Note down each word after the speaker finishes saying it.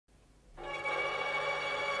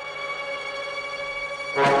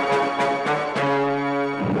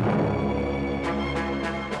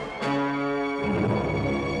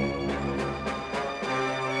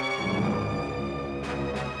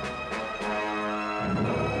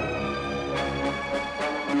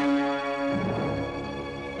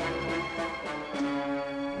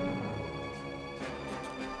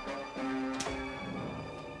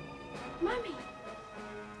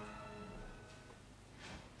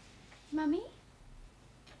Mummy?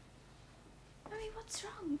 Mummy, what's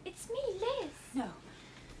wrong? It's me, Liz. No.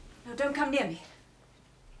 No, don't come near me.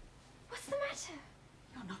 What's the matter?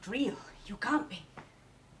 You're not real. You can't be.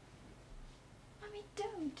 Mummy,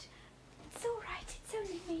 don't. It's all right. It's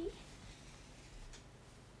only me.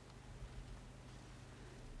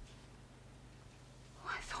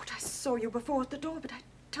 Oh, I thought I saw you before at the door, but I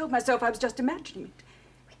told myself I was just imagining it.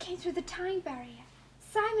 We came through the time barrier.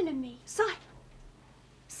 Simon and me.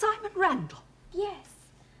 Simon Randall? Yes.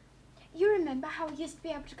 You remember how we used to be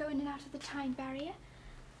able to go in and out of the time barrier?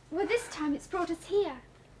 Well, this time it's brought us here.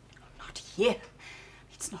 Not here.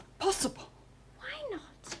 It's not possible. Why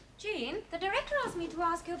not? Jean, the director asked me to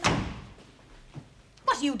ask you about...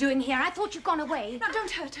 What are you doing here? I thought you'd gone away. No, don't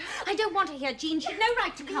hurt her. I don't want her here, Jean. She'd no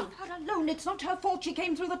right to come. Leave her alone. It's not her fault she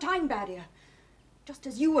came through the time barrier. Just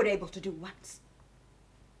as you were able to do once.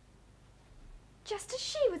 Just as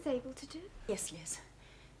she was able to do? Yes, Liz.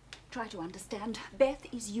 Try to understand. Beth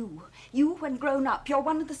is you. You, when grown up, you're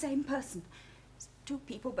one and the same person. It's two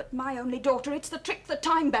people, but my only daughter. It's the trick the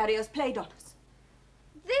time barrier's played on us.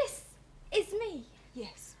 This is me?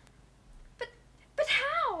 Yes. But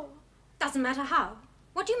how? Doesn't matter how.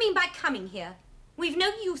 What do you mean by coming here? We've no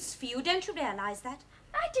use for you. Don't you realize that?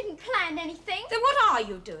 I didn't plan anything. Then what are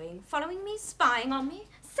you doing? Following me? Spying on me?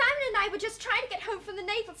 Simon and I were just trying to get home from the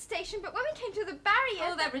naval station, but when we came to the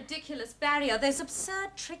barrier... Oh, that ridiculous barrier. Those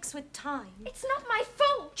absurd tricks with time. It's not my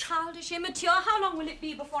fault. Childish, immature. How long will it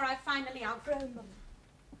be before I've finally outgrown them?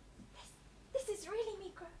 This is really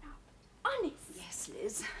me grown up. Honest. Yes,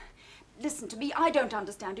 Liz. Listen to me. I don't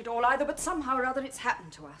understand it all either, but somehow or other it's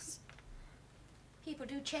happened to us. People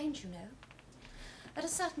do change, you know. At a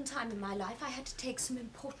certain time in my life, I had to take some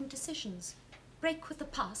important decisions. Break with the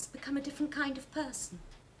past, become a different kind of person.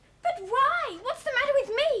 But why? What's the matter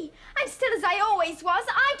with me? I'm still as I always was.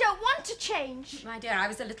 I don't want to change. My dear, I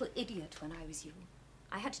was a little idiot when I was you.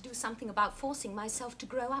 I had to do something about forcing myself to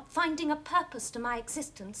grow up, finding a purpose to my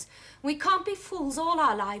existence. We can't be fools all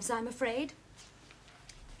our lives, I'm afraid.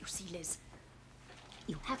 You see, Liz,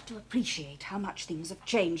 you have to appreciate how much things have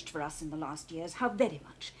changed for us in the last years, how very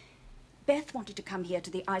much. Beth wanted to come here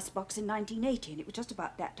to the Icebox in 1980, and it was just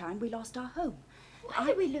about that time we lost our home. Why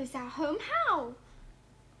did we lose our home? How?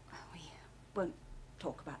 We won't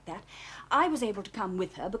talk about that. I was able to come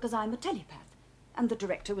with her because I'm a telepath, and the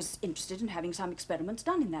director was interested in having some experiments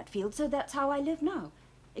done in that field, so that's how I live now,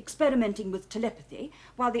 experimenting with telepathy,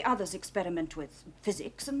 while the others experiment with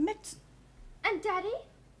physics and medicine. And Daddy?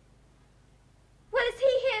 Well, is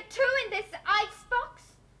he here too in this icebox?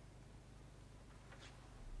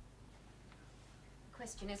 The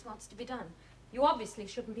question is, what's to be done? You obviously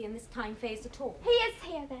shouldn't be in this time phase at all. He is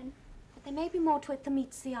here, then. But there may be more to it than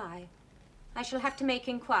meets the eye. I shall have to make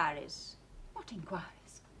inquiries. What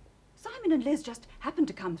inquiries? Simon and Liz just happened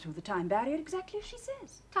to come through the time barrier exactly as she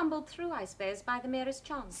says. Tumbled through, I suppose, by the merest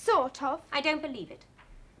chance. Sort of. I don't believe it.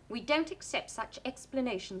 We don't accept such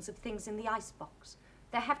explanations of things in the icebox.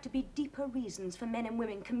 There have to be deeper reasons for men and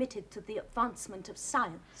women committed to the advancement of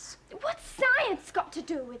science. What's science got to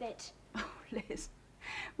do with it? Oh, Liz,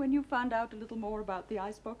 when you find out a little more about the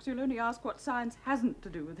icebox, you'll only ask what science hasn't to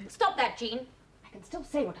do with it. Stop that, Jean. I can still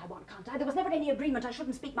say what I want, can't I? There was never any agreement I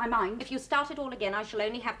shouldn't speak my mind. If you start it all again, I shall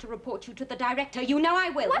only have to report you to the director. You know I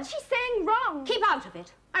will. What's she saying wrong? Keep out of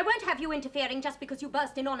it. I won't have you interfering just because you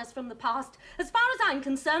burst in on us from the past. As far as I'm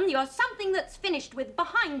concerned, you're something that's finished with,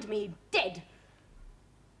 behind me, dead.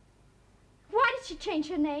 Why did she change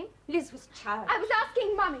her name? Liz was child. I was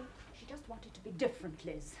asking Mummy. She just wanted to be different,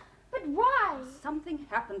 Liz. But why? Something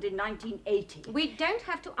happened in 1980. We don't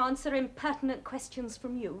have to answer impertinent questions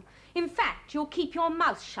from you. In fact, you'll keep your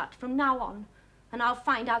mouth shut from now on, and I'll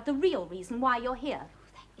find out the real reason why you're here. Oh,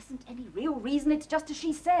 there isn't any real reason. It's just as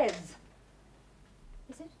she says.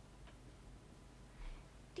 Is it?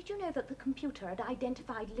 Did you know that the computer had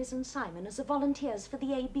identified Liz and Simon as the volunteers for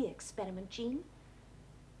the AB experiment, Jean?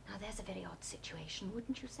 Now, there's a very odd situation,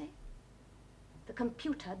 wouldn't you say? The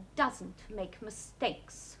computer doesn't make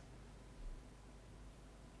mistakes.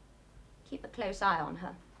 Keep a close eye on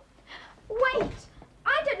her. Wait!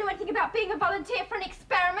 I don't know anything about being a volunteer for an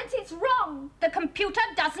experiment. It's wrong. The computer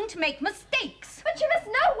doesn't make mistakes. But you must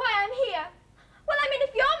know why I'm here. Well, I mean,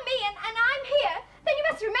 if you're me and I'm here, then you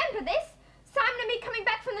must remember this. Simon and me coming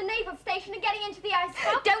back from the naval station and getting into the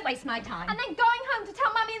icebox. Don't waste my time. And then going home to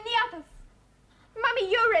tell Mummy and the others. Mummy,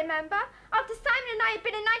 you remember? After Simon and I had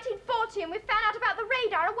been in 1940 and we found out about the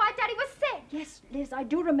radar and why Daddy was sick. Yes, Liz, I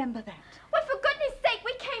do remember that. Well, for goodness sake,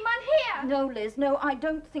 we came on here. No, Liz, no, I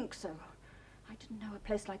don't think so. I didn't know a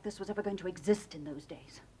place like this was ever going to exist in those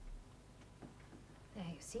days. There,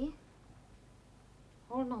 you see?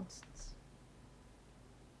 All nonsense.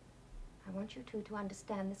 I want you two to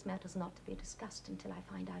understand this matter's not to be discussed until I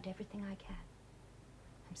find out everything I can.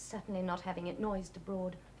 I'm certainly not having it noised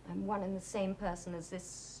abroad. I'm one and the same person as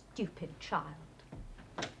this stupid child.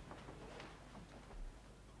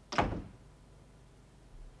 Golly,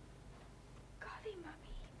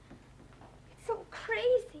 Mummy. It's all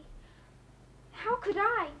crazy. How could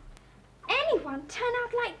anyone turn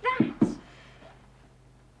out like that?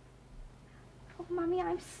 Oh, Mummy,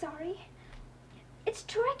 I'm sorry. It's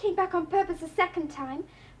true I came back on purpose a second time,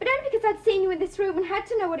 but only because I'd seen you in this room and had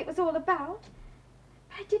to know what it was all about.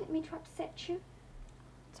 But I didn't mean to upset you.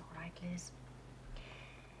 It's all right, Liz.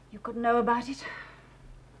 You couldn't know about it.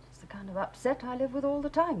 It's the kind of upset I live with all the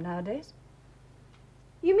time nowadays.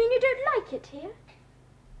 You mean you don't like it here?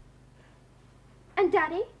 And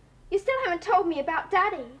Daddy? You still haven't told me about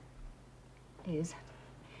Daddy. Liz,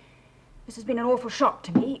 this has been an awful shock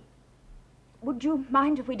to me. Would you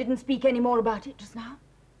mind if we didn't speak any more about it just now?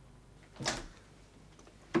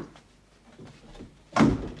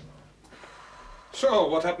 So,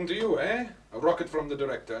 what happened to you, eh? A rocket from the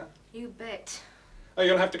director? You bet.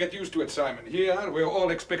 You'll have to get used to it, Simon. Here, we're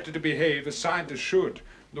all expected to behave as scientists should.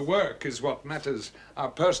 The work is what matters. Our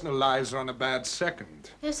personal lives are on a bad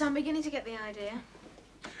second. Yes, I'm beginning to get the idea.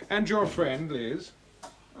 And your friend, Liz?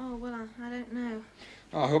 Oh, well, I don't know.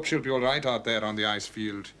 I hope she'll be all right out there on the ice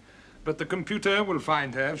field. But the computer will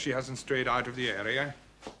find her if she hasn't strayed out of the area.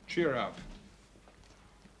 Cheer up.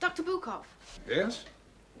 Dr. Bukov. Yes?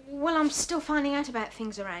 Well, I'm still finding out about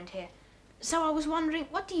things around here. So I was wondering,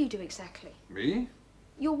 what do you do exactly? Me?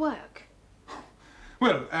 Your work.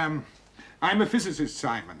 Well, I'm a physicist,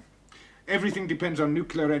 Simon. Everything depends on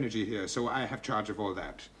nuclear energy here, so I have charge of all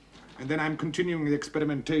that. And then I'm continuing the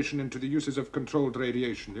experimentation into the uses of controlled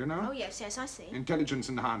radiation, do you know? Oh, yes, I see. Intelligence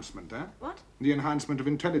enhancement, eh? What? The enhancement of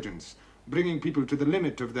intelligence, bringing people to the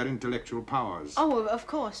limit of their intellectual powers. Oh, of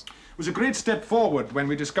course. It was a great step forward when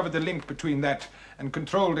we discovered the link between that and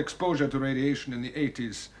controlled exposure to radiation in the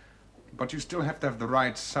 80s. But you still have to have the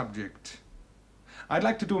right subject. I'd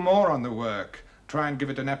like to do more on the work, try and give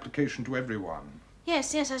it an application to everyone.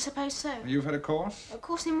 Yes, I suppose so. You've had a course? A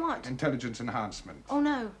course in what? Intelligence enhancement. Oh,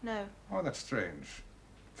 no. Oh, that's strange.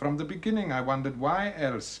 From the beginning, I wondered why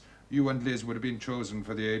else you and Liz would have been chosen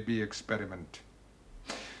for the AB experiment.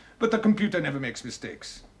 But the computer never makes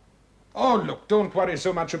mistakes. Oh, look, don't worry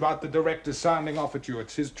so much about the director sounding off at you.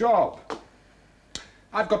 It's his job.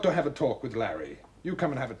 I've got to have a talk with Larry. You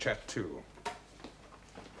come and have a chat, too.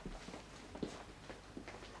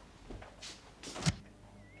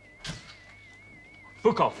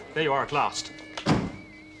 Bukov, there you are at last.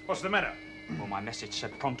 What's the matter? Well, my message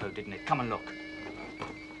said pronto, didn't it? Come and look.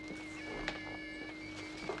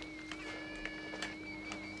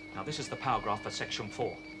 Now, this is the power graph for Section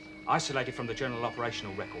 4, isolated from the general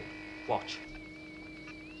operational record. Watch.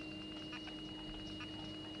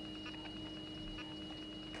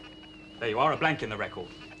 There you are, a blank in the record.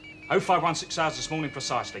 0516 hours this morning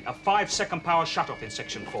precisely. A 5-second power shut-off in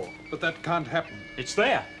Section 4. But that can't happen. It's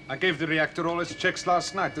there. I gave the reactor all its checks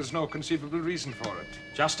last night. There's no conceivable reason for it.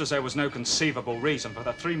 Just as there was no conceivable reason for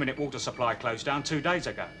the 3-minute water supply closed down 2 days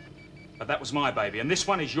ago. But that was my baby, and this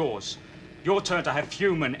one is yours. Your turn to have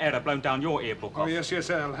human error blown down your ear, Bukov. Oh, yes,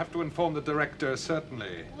 I'll have to inform the director,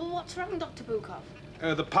 certainly. Well, what's wrong, Dr. Bukov?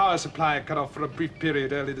 The power supply cut off for a brief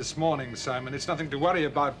period early this morning, Simon. It's nothing to worry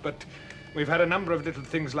about, but we've had a number of little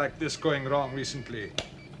things like this going wrong recently.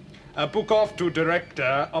 Bukov to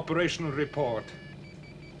director, operational report.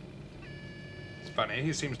 It's funny,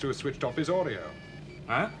 he seems to have switched off his audio.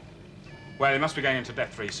 Huh? Well, he must be going into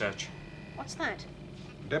depth research. What's that?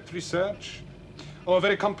 Depth research? Oh, a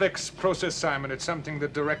very complex process, Simon. It's something the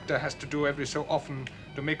director has to do every so often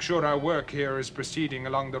to make sure our work here is proceeding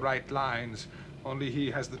along the right lines. Only he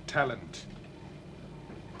has the talent.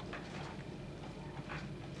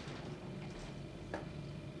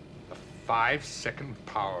 A 5-second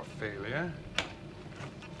power failure.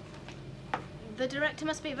 The director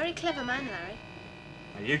must be a very clever man, Larry.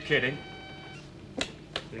 Are you kidding?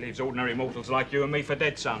 He leaves ordinary mortals like you and me for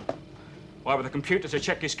dead, son. Why, with a computer to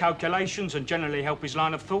check his calculations and generally help his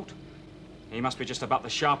line of thought? He must be just about the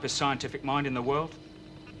sharpest scientific mind in the world.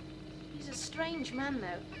 He's a strange man,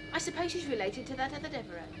 though. I suppose he's related to that other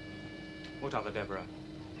Deborah. What other Deborah?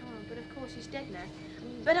 Oh, but of course he's dead now.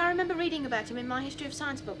 But I remember reading about him in my history of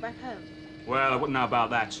science book back home. Well, I wouldn't know about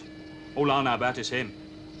that. All I know about is him.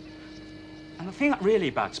 And the thing that really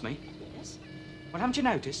bugs me... Yes? Well, haven't you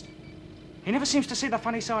noticed? He never seems to see the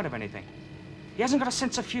funny side of anything. He hasn't got a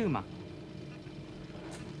sense of humour.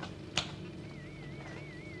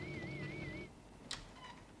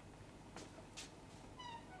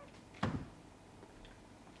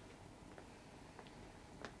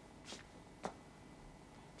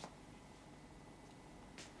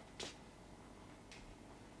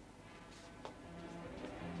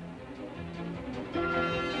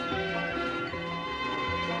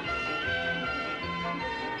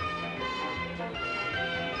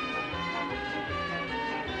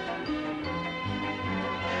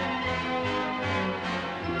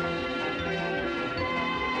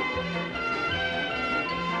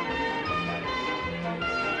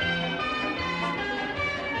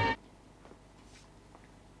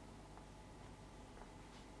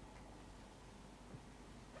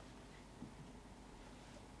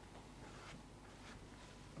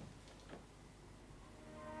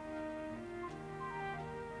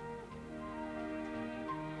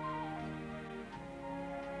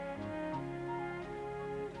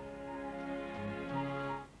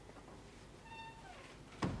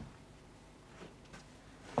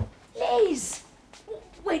 Liz!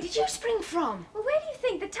 Where did you spring from? Well, where do you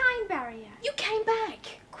think? The time barrier. You came back.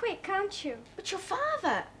 Quick, can't you? But your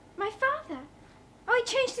father. My father? Oh,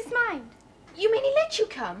 he changed his mind. You mean he let you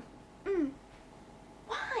come?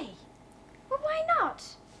 Why? Well, why not?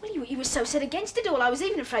 Well, you were so set against it all. I was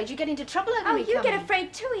even afraid you'd get into trouble over me you coming. get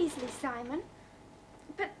afraid too easily, Simon.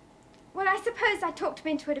 But, well, I suppose I talked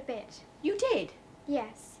him into it a bit. You did?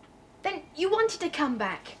 Yes. Then you wanted to come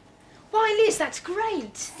back. Why, Liz, that's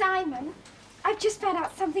great. Simon, I've just found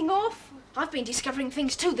out something awful. I've been discovering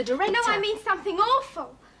things too, the director. No, I mean something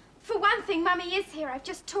awful. For one thing, Mummy is here. I've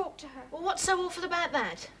just talked to her. Well, what's so awful about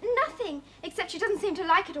that? Nothing, except she doesn't seem to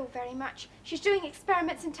like it all very much. She's doing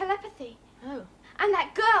experiments in telepathy. Oh. And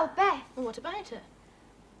that girl, Beth. Well, what about her?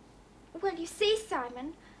 Well, you see,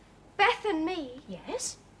 Simon, Beth and me,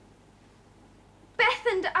 Yes? Beth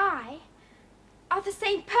and I, are the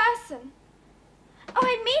same person. Oh,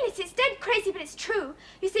 I mean it. It's dead crazy, but it's true.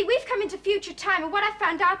 You see, we've come into future time, and what I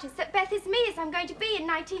found out is that Beth is me as I'm going to be in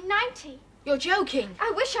 1990. You're joking.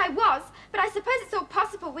 I wish I was, but I suppose it's all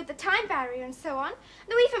possible with the time barrier and so on.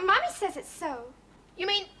 No, even Mummy says it's so. You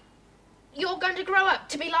mean you're going to grow up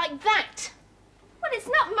to be like that? Well, it's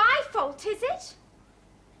not my fault, is it?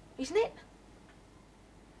 Isn't it?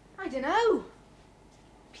 I don't know.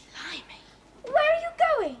 Blimey. Where are you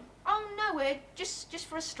going? Oh, nowhere. Just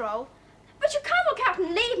for a stroll. But you can't walk out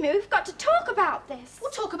and leave me. We've got to talk about this. We'll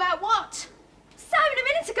talk about what? Simon, a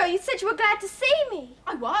minute ago you said you were glad to see me.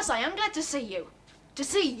 I am glad to see you. To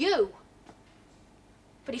see you.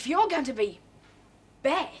 But if you're going to be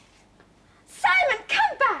Beth... Simon,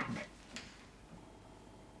 come back!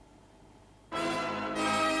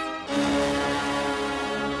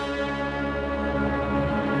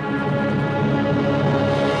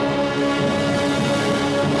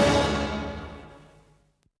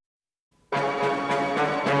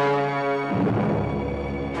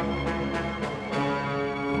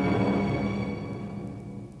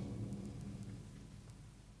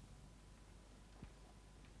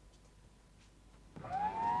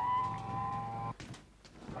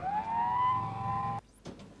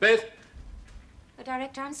 Beth?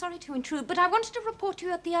 Director, I'm sorry to intrude, but I wanted to report to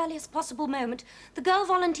you at the earliest possible moment. The girl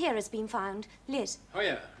volunteer has been found. Liz. Oh,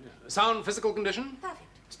 yeah. Sound physical condition? Perfect.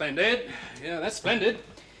 Splendid. Yeah, that's splendid.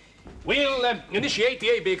 We'll initiate the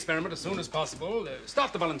AB experiment as soon as possible.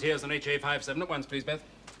 Start the volunteers on HA57 at once, please, Beth.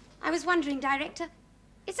 I was wondering, Director,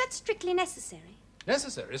 is that strictly necessary?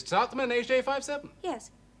 Necessary. Start them in HA57. Yes.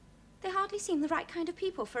 They hardly seem the right kind of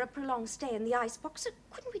people for a prolonged stay in the icebox, so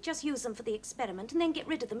couldn't we just use them for the experiment and then get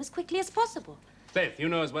rid of them as quickly as possible? Beth, you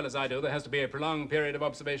know as well as I do there has to be a prolonged period of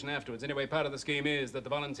observation afterwards. Anyway, part of the scheme is that the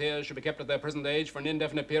volunteers should be kept at their present age for an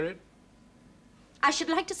indefinite period. I should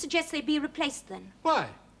like to suggest they be replaced then. Why?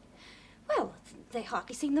 Well, they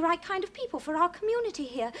hardly seem the right kind of people for our community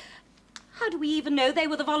here. How do we even know they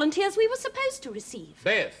were the volunteers we were supposed to receive?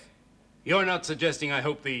 Beth, you're not suggesting, I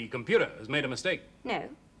hope, the computer has made a mistake? No.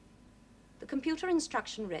 The computer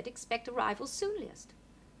instruction read, expect arrivals soonest.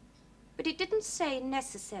 But it didn't say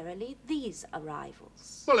necessarily these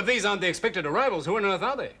arrivals. Well, if these aren't the expected arrivals, who on earth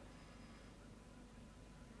are they?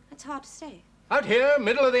 It's hard to say. Out here,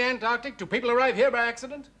 middle of the Antarctic, do people arrive here by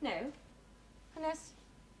accident? No. Unless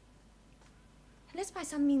by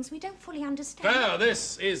some means we don't fully understand. Well,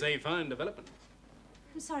 this is a fine development.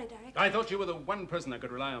 I'm sorry, Director. I thought you were the one person I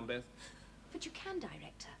could rely on, Beth. But you can,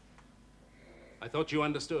 Director. I thought you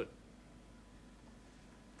understood.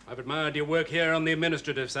 I've admired your work here on the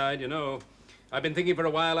administrative side, you know. I've been thinking for a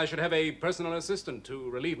while I should have a personal assistant to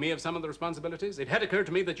relieve me of some of the responsibilities. It had occurred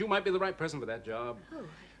to me that you might be the right person for that job. Oh.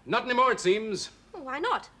 Not anymore, it seems. Well, why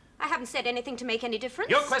not? I haven't said anything to make any difference.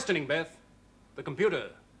 You're questioning, Beth. The computer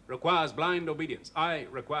requires blind obedience. I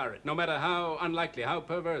require it. No matter how unlikely, how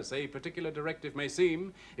perverse a particular directive may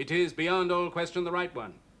seem, it is beyond all question the right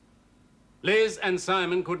one. Liz and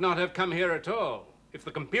Simon could not have come here at all if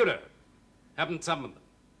the computer hadn't summoned them.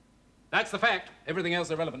 That's the fact. Everything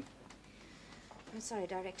else irrelevant. I'm sorry,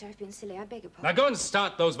 Director. I've been silly. I beg your pardon. Now go and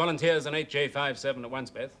start those volunteers on HJ57 at once,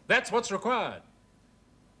 Beth. That's what's required.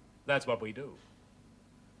 That's what we do.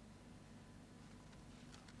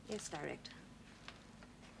 Yes, Director.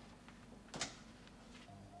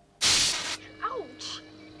 Ouch!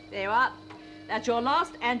 There you are. That's your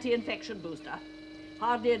last anti-infection booster.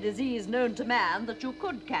 Hardly a disease known to man that you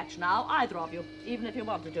could catch now, either of you, even if you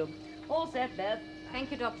wanted to. All set, Beth. Thank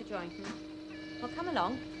you, Dr. Joynton. Well, come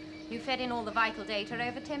along. You fed in all the vital data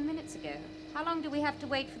over 10 minutes ago. How long do we have to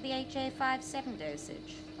wait for the HA57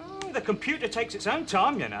 dosage? Oh, the computer takes its own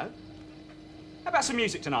time, you know. How about some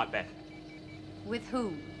music tonight, Beth? With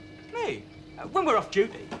whom? Me. When we're off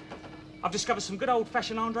duty, I've discovered some good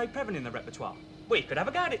old-fashioned Andre Previn in the repertoire. We could have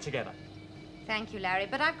a go at it together. Thank you, Larry,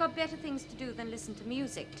 but I've got better things to do than listen to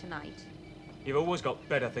music tonight. You've always got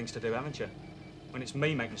better things to do, haven't you? When it's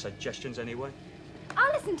me making suggestions, anyway.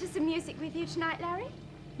 I'll listen to some music with you tonight, Larry.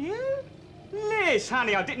 You? Liz,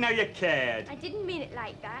 honey, I didn't know you cared. I didn't mean it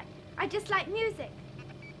like that. I just like music.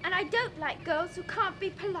 And I don't like girls who can't be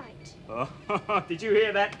polite. Oh, did you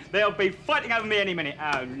hear that? They'll be fighting over me any minute.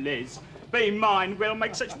 Oh, Liz, be mine. We'll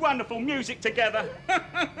make such wonderful music together.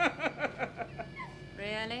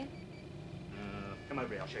 Really? Come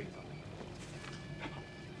over here, I'll show you something.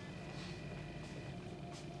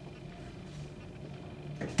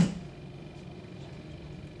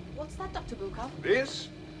 What's that, Dr. Bukov? This?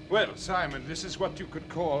 Well, Simon, this is what you could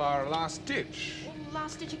call our last ditch.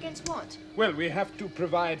 Last ditch against what? Well, we have to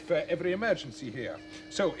provide for every emergency here.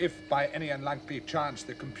 So if by any unlikely chance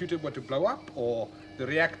the computer were to blow up or the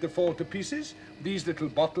reactor fall to pieces, these little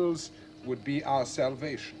bottles would be our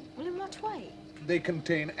salvation. Well, in what way? They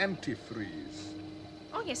contain antifreeze.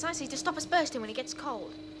 Oh, yes, I see. To stop us bursting when it gets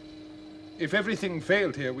cold. If everything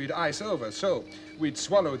failed here, we'd ice over. So we'd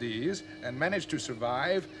swallow these and manage to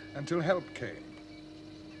survive until help came.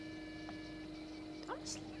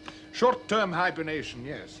 Honestly? Short-term hibernation,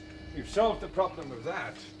 yes. We've solved the problem of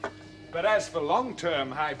that. But as for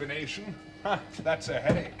long-term hibernation, that's a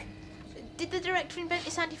headache. Did the director invent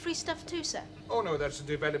this antifreeze stuff too, sir? Oh, no, that's a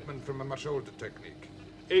development from a much older technique.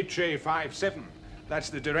 HA57. That's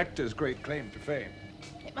the director's great claim to fame.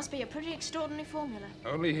 It must be a pretty extraordinary formula.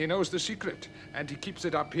 Only he knows the secret, and he keeps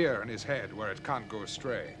it up here in his head where it can't go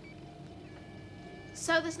astray.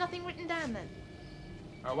 So there's nothing written down, then?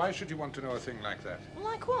 Now, why should you want to know a thing like that?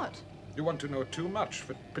 Like what? You want to know too much,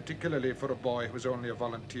 particularly for a boy who's only a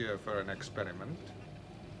volunteer for an experiment.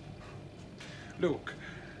 Look,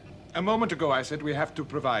 a moment ago I said we have to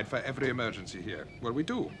provide for every emergency here. Well, we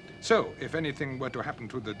do. So, if anything were to happen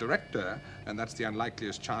to the director, and that's the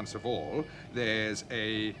unlikeliest chance of all, there's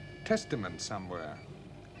a testament somewhere.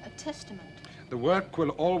 A testament? The work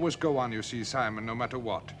will always go on, you see, Simon, no matter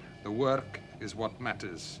what. The work is what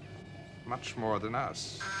matters. Much more than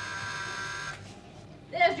us.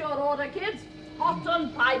 There's your order, kids. Hot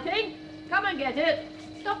and piping. Come and get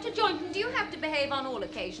it. Dr. Joynton, do you have to behave on all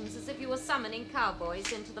occasions as if you were summoning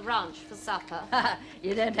cowboys into the ranch for supper?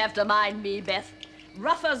 You don't have to mind me, Beth.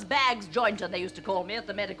 Ruffer's Bags Joynton, they used to call me at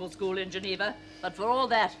the medical school in Geneva. But for all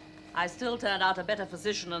that, I still turned out a better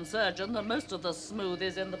physician and surgeon than most of the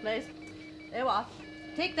smoothies in the place. There you are.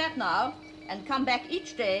 Take that now, and come back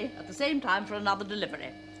each day at the same time for another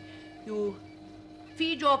delivery. You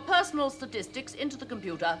feed your personal statistics into the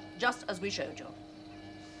computer, just as we showed you.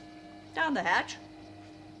 Down the hatch.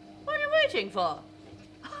 What are you waiting for?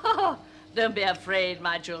 Don't be afraid,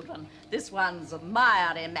 my children. This one's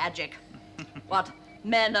mighty magic. What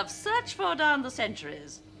men have searched for down the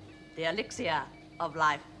centuries. The elixir of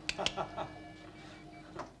life.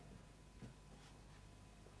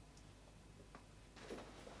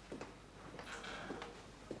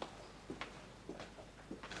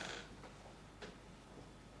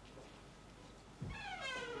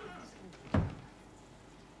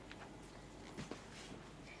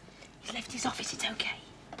 He's left his office, it's okay.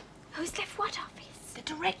 Who's left what office? The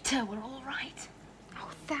director, we're all right. Oh,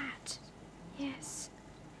 that. Yes.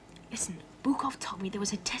 Listen, Bukov told me there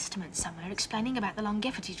was a testament somewhere explaining about the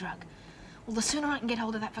longevity drug. Well, the sooner I can get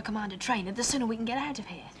hold of that for Commander Traynor, the sooner we can get out of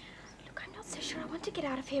here. Look, I'm not so sure I want to get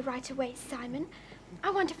out of here right away, Simon. I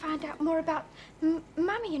want to find out more about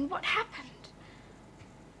Mummy and what happened.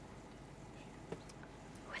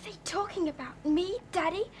 Were they talking about me,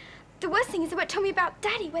 Daddy? The worst thing is they won't tell me about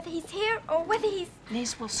Daddy, whether he's here or whether he's...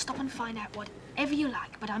 Liz, we'll stop and find out whatever you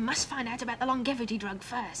like, but I must find out about the longevity drug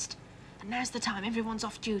first. And now's the time, everyone's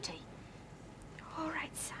off duty. All right,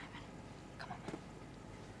 Simon. Come on.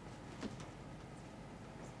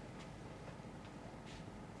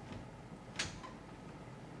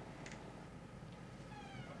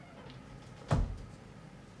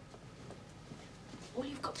 All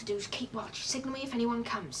you've got to do is keep watch. Signal me if anyone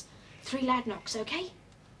comes. 3 loud knocks, okay?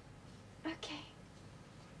 Okay.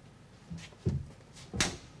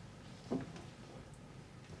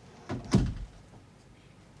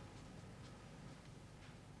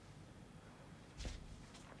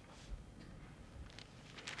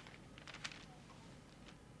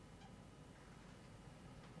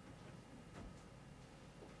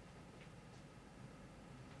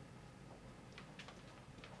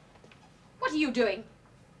 What are you doing?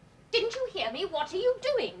 Didn't you hear me? What are you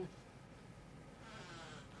doing?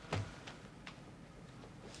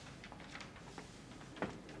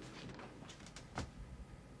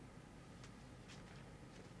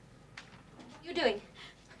 What are you doing?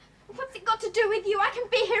 What's it got to do with you? I can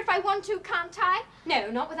be here if I want to, can't I? No,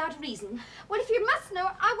 not without a reason. Well, if you must know,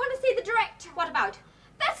 I want to see the director. What about?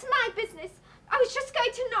 That's my business. I was just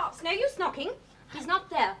going to knock. It's no use knocking. He's not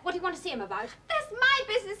there. What do you want to see him about? That's my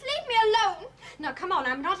business. Leave me alone. Now, come on.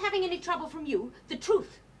 I'm not having any trouble from you. The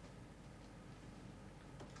truth.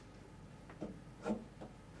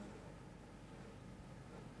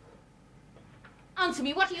 Answer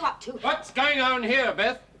me. What are you up to? What's going on here,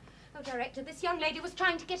 Beth? Oh, Director, this young lady was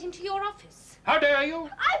trying to get into your office. How dare you?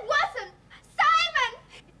 I wasn't. Simon!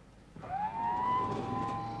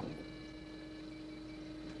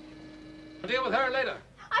 I'll deal with her later.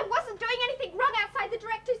 I wasn't doing anything wrong outside the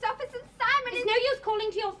director's office, and Simon It's is... no use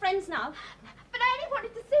calling to your friends now. But I only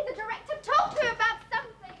wanted to see the director, talk to her about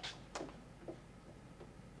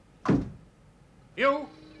something. You?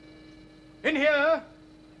 In here?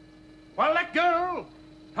 Well, that girl!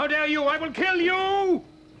 How dare you? I will kill you!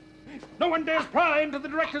 No one dares pry into the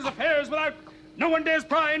director's affairs without... No one dares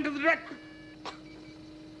pry into the director...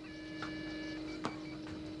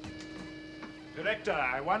 Director,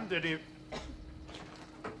 I wondered if...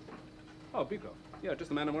 Oh, Beagle. Yeah, just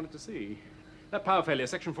the man I wanted to see. That power failure,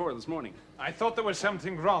 section 4 this morning. I thought there was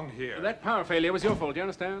something wrong here. That power failure was your fault, do you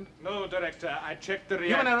understand? No, Director, I checked the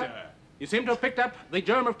Human reactor. error. You seem to have picked up the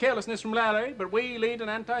germ of carelessness from Larry, but we lead an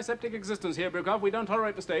antiseptic existence here, Brukov. We don't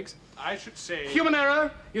tolerate mistakes. I should say... Human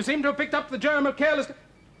error. You seem to have picked up the germ of carelessness.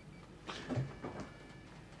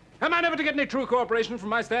 Am I never to get any true cooperation from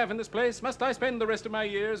my staff in this place? Must I spend the rest of my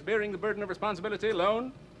years bearing the burden of responsibility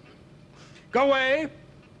alone? Go away.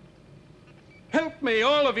 Help me,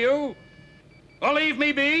 all of you. Or leave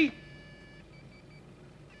me be.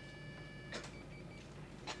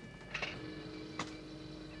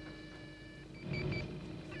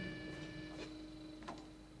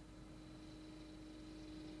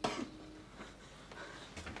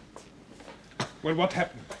 Well, what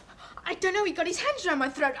happened? I don't know. He got his hands around my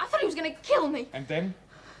throat. I thought he was going to kill me. And then?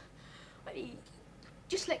 But he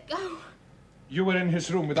just let go. You were in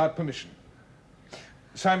his room without permission.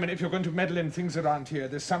 Simon, if you're going to meddle in things around here,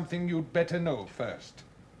 there's something you'd better know first.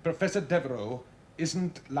 Professor Devereaux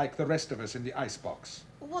isn't like the rest of us in the icebox.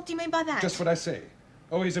 What do you mean by that? Just what I say.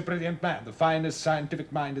 Oh, he's a brilliant man, the finest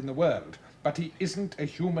scientific mind in the world. But he isn't a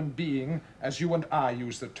human being, as you and I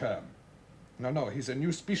use the term. No, he's a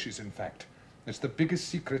new species, in fact. It's the biggest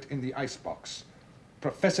secret in the icebox.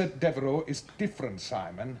 Professor Devereaux is different,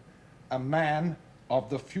 Simon. A man of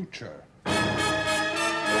the future.